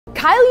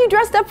Kyle, you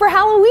dressed up for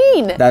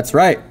Halloween. That's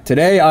right.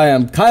 Today I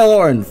am Kyle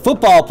Orton,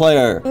 football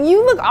player.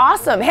 You look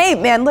awesome. Hey,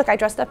 man, look, I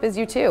dressed up as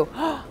you too.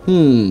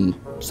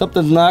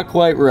 Something's not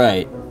quite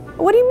right.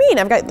 What do you mean?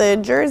 I've got the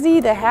jersey,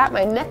 the hat,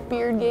 my neck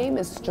beard game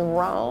is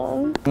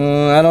strong.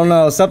 I don't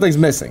know. Something's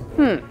missing.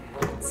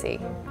 Let's see.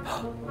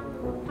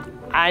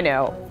 I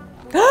know.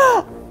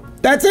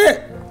 That's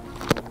it!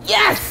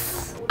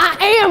 Yes!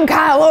 I am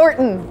Kyle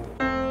Orton.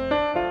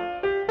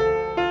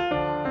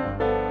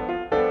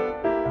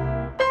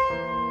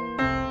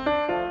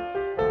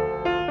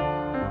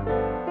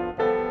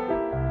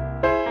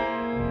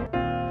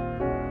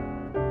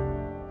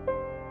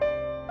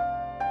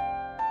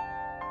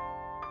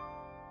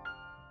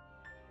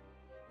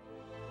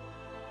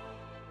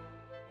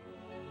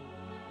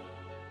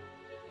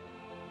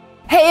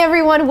 Hey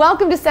everyone,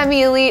 welcome to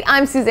Semi Elite.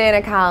 I'm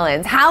Susannah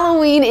Collins.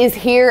 Halloween is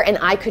here and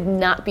I could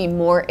not be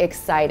more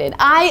excited.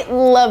 I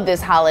love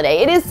this holiday.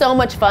 It is so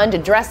much fun to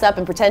dress up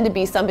and pretend to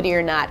be somebody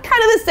you're not.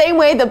 Kind of the same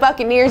way the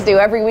Buccaneers do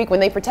every week when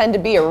they pretend to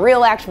be a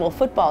real actual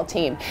football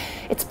team.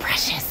 It's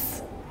precious.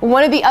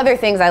 One of the other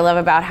things I love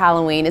about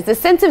Halloween is the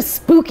sense of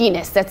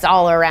spookiness that's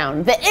all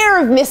around. The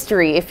air of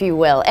mystery, if you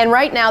will. And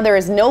right now there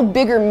is no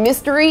bigger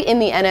mystery in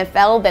the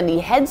NFL than the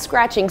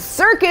head-scratching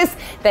circus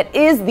that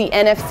is the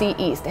NFC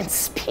East. And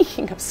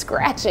speaking of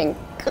scratching,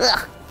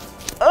 this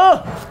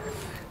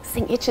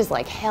thing itches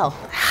like hell.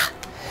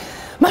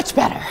 Much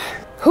better.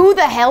 Who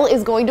the hell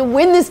is going to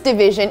win this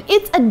division?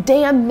 It's a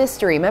damn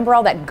mystery. Remember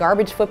all that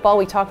garbage football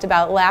we talked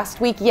about last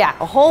week? Yeah,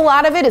 a whole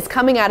lot of it is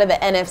coming out of the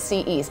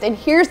NFC East. And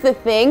here's the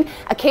thing,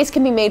 a case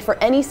can be made for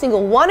any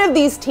single one of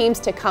these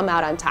teams to come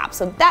out on top.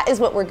 So that is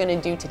what we're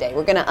gonna do today.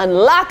 We're gonna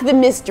unlock the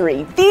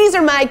mystery. These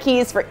are my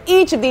keys for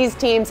each of these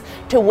teams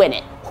to win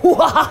it.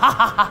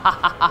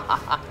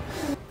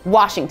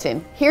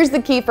 Washington. Here's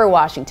the key for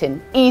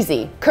Washington.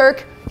 Easy.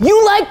 Kirk,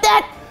 you like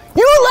that?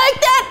 You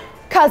like that?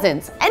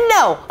 Cousins. And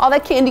no, all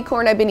that candy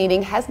corn I've been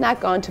eating has not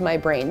gone to my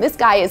brain. This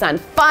guy is on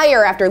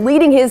fire after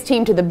leading his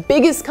team to the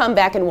biggest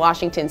comeback in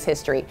Washington's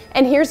history.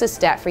 And here's a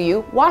stat for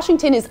you.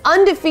 Washington is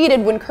undefeated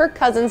when Kirk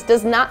Cousins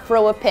does not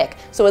throw a pick.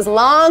 So as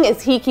long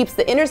as he keeps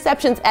the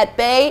interceptions at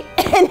bay,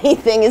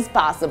 anything is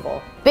possible.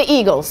 The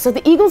Eagles. So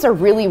the Eagles are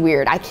really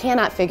weird. I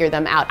cannot figure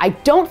them out. I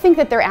don't think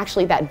that they're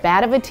actually that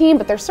bad of a team,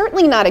 but they're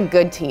certainly not a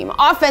good team.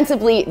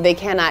 Offensively, they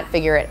cannot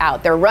figure it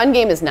out. Their run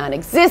game is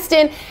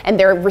non-existent, and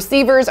their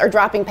receivers are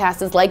dropping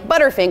passes like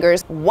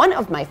Butterfingers. One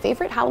of my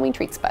favorite Halloween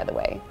treats, by the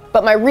way.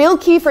 But my real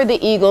key for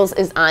the Eagles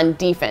is on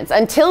defense.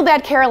 Until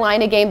that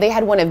Carolina game, they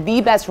had one of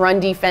the best run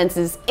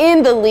defenses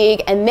in the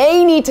league, and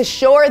they need to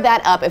shore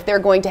that up if they're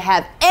going to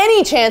have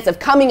any chance of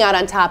coming out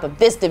on top of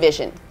this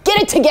division.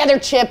 Get it together,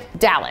 Chip.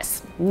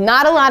 Dallas.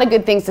 Not a lot of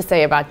good things to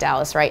say about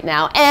Dallas right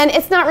now, and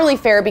it's not really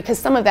fair because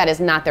some of that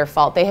is not their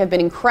fault. They have been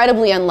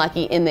incredibly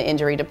unlucky in the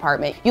injury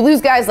department. You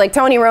lose guys like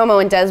Tony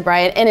Romo and Des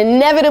Bryant, and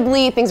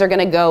inevitably things are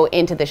gonna go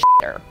into the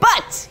shitter.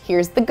 But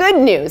here's the good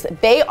news.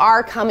 They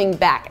are coming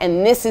back,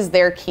 and this is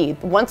their key.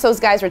 Once those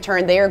guys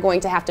return, they are going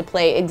to have to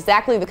play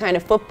exactly the kind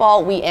of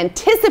football we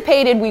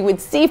anticipated we would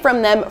see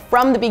from them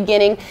from the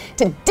beginning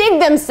to dig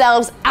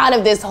themselves out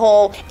of this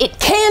hole. It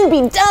can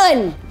be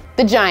done!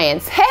 The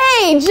Giants.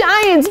 Hey,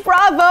 Giants,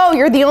 bravo!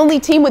 You're the only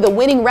team with a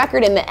winning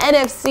record in the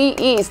NFC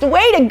East.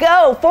 Way to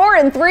go,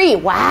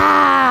 4-3,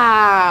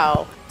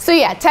 wow! So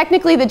yeah,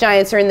 technically the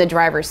Giants are in the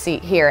driver's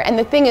seat here, and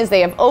the thing is they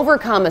have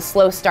overcome a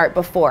slow start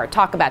before.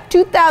 Talk about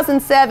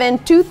 2007,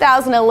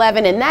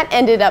 2011, and that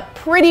ended up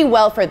pretty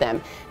well for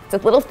them. It's a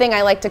little thing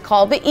I like to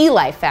call the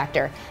Eli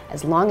factor,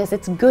 as long as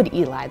it's good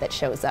Eli that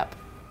shows up.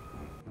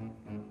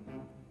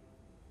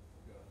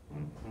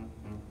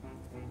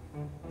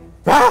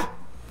 Ah!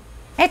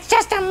 It's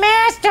just a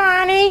mask,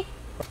 Donnie!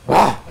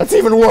 Ah, that's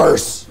even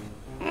worse!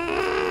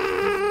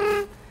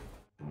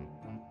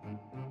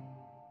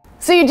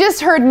 So you just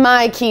heard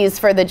my keys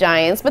for the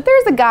Giants, but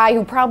there's a guy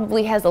who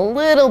probably has a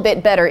little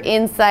bit better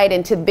insight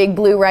into Big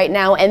Blue right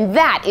now, and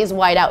that is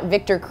wideout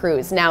Victor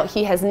Cruz. Now,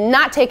 he has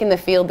not taken the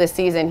field this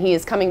season. He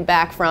is coming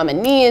back from a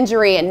knee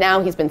injury, and now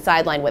he's been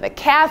sidelined with a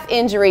calf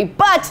injury,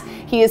 but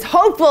he is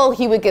hopeful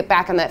he would get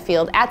back on that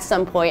field at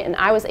some point, and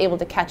I was able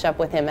to catch up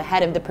with him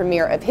ahead of the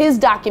premiere of his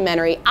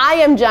documentary, I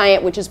Am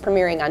Giant, which is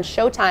premiering on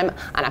Showtime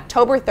on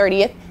October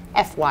 30th,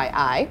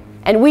 FYI.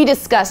 And we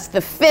discussed the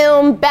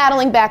film,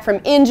 battling back from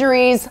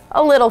injuries,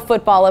 a little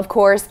football of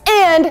course,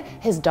 and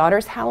his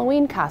daughter's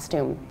Halloween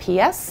costume.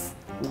 P.S.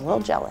 I'm a little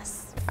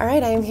jealous. All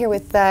right, I am here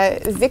with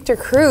Victor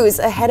Cruz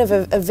ahead of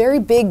a very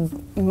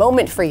big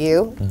moment for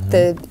you,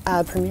 the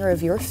premiere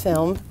of your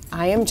film,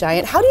 I Am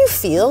Giant. How do you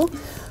feel?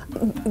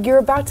 You're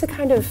about to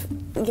kind of,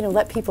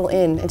 let people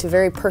into a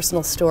very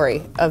personal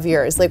story of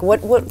yours. Like,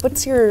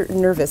 what's your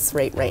nervous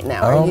rate right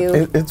now? Are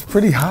you? It's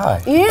pretty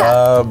high.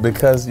 Yeah.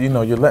 Because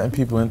you're letting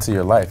people into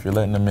your life. You're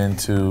letting them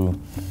into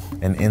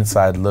an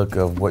inside look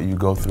of what you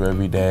go through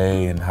every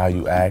day and how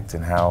you act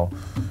and how,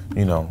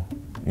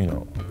 you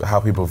know, how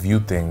people view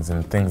things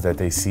and things that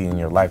they see in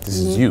your life. This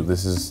is you.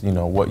 This is, you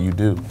know, what you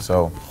do.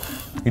 So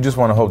you just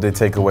want to hope they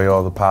take away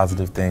all the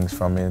positive things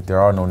from it. There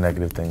are no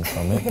negative things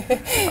from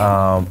it.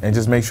 And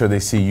just make sure they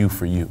see you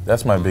for you.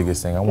 That's my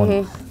biggest thing. I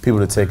want people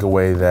to take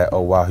away that,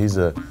 oh wow, he's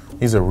a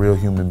real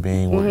human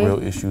being with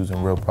real issues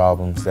and real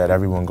problems that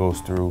everyone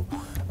goes through.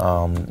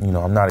 You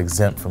know, I'm not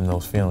exempt from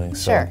those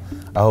feelings. So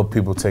I hope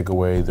people take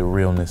away the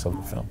realness of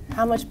the film.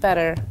 How much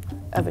better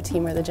of a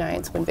team are the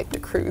Giants when Victor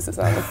Cruz is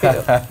on the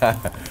field?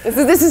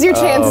 This is your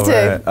chance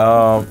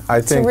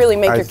to really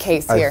make your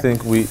case here. I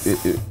think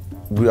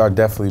we are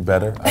definitely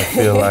better. I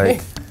feel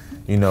like,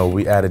 you know,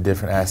 we add a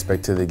different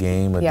aspect to the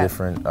game, a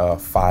different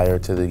fire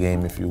to the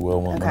game, if you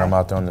will, when I'm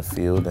out there on the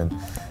field.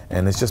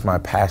 And it's just my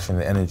passion,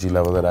 the energy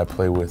level that I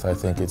play with. I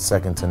think it's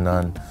second to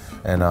none.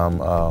 And,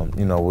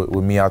 you know,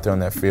 with me out there on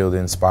that field, it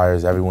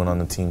inspires everyone on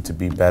the team to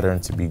be better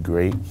and to be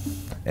great,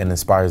 and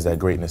inspires that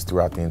greatness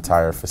throughout the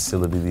entire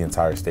facility, the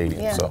entire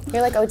stadium. Yeah. So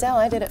you're like, Odell,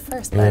 I did it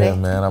first, buddy. Yeah,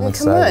 man, I'm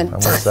excited. I'm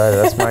excited.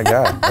 That's my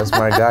guy. That's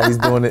my guy. He's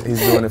doing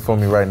it for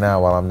me right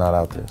now while I'm not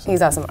out there. So.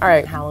 He's awesome. All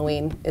right,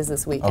 Halloween is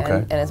this weekend,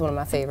 and it's one of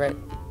my favorite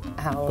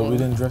Halloween. But we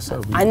didn't dress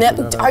up. I know.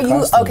 Are you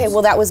costumes. okay?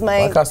 Well, that was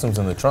my costume's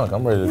in the trunk.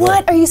 I'm ready to go.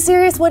 What? Are you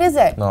serious? What is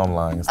it? No, I'm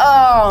lying.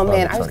 Oh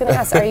man, I was gonna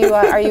ask. Are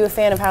you a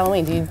fan of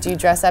Halloween? Do you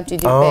dress up? Do you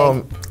do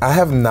big? I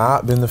have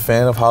not been a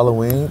fan of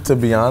Halloween, to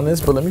be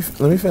honest. But let me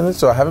finish.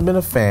 So I haven't been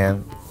a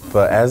fan.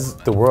 But as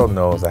the world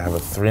knows, I have a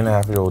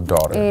 3.5-year-old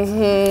daughter.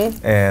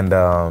 And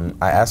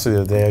I asked her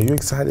the other day, are you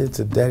excited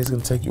that Daddy's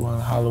gonna take you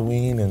on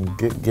Halloween and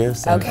get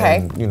gifts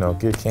and you know,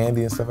 get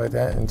candy and stuff like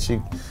that? And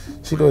she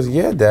goes,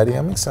 yeah, Daddy,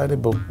 I'm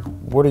excited, but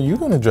what are you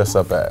gonna dress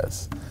up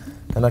as?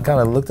 And I kind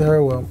of looked at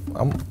her, well,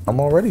 I'm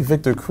already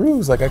Victor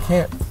Cruz, like I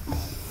can't,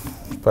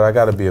 but I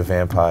gotta be a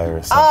vampire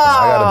or something.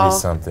 I gotta be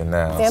something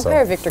now.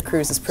 Vampire Victor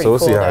Cruz is pretty cool.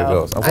 So we'll see how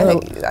though. it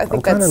goes.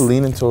 I'm kind of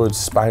leaning towards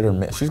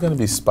Spider-Man. She's gonna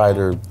be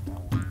Spider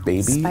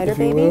Baby, Spider if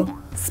you Baby? will.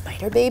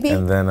 Spider Baby?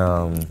 And then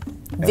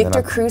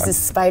Victor Cruz is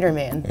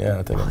Spider-Man. Yeah,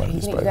 I think I might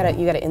be Spider-Man.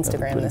 You gotta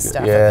Instagram this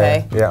stuff, yeah,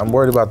 okay? Yeah, I'm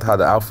worried about how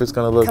the outfit's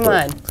gonna look. Come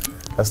on.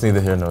 That's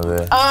neither here nor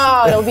there.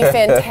 Oh, it'll be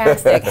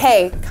fantastic.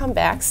 Hey, come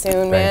back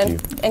soon, man.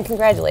 Thank you. And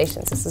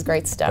congratulations, this is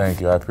great stuff.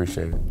 Thank you, I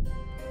appreciate it.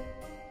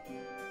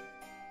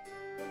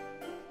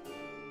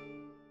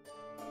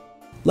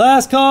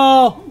 Last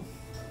call!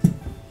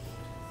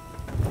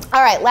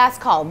 All right, last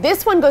call.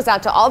 This one goes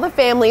out to all the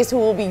families who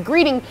will be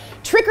greeting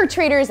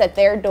trick-or-treaters at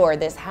their door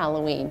this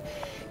Halloween.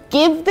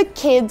 Give the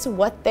kids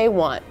what they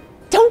want.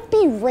 Don't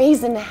be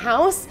Raisin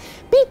House,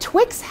 be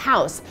Twix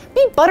House,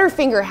 be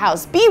Butterfinger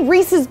House, be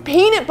Reese's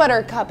Peanut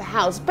Butter Cup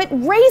House. But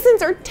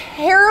raisins are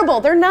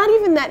terrible. They're not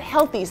even that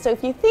healthy. So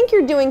if you think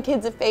you're doing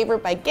kids a favor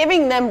by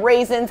giving them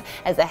raisins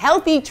as a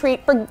healthy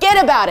treat,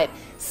 forget about it.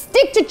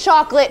 Stick to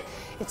chocolate.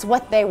 It's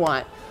what they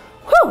want.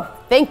 Whew,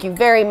 thank you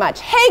very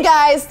much. Hey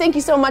guys, thank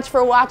you so much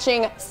for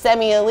watching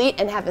Semi Elite,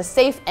 and have a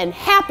safe and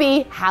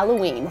happy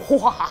Halloween.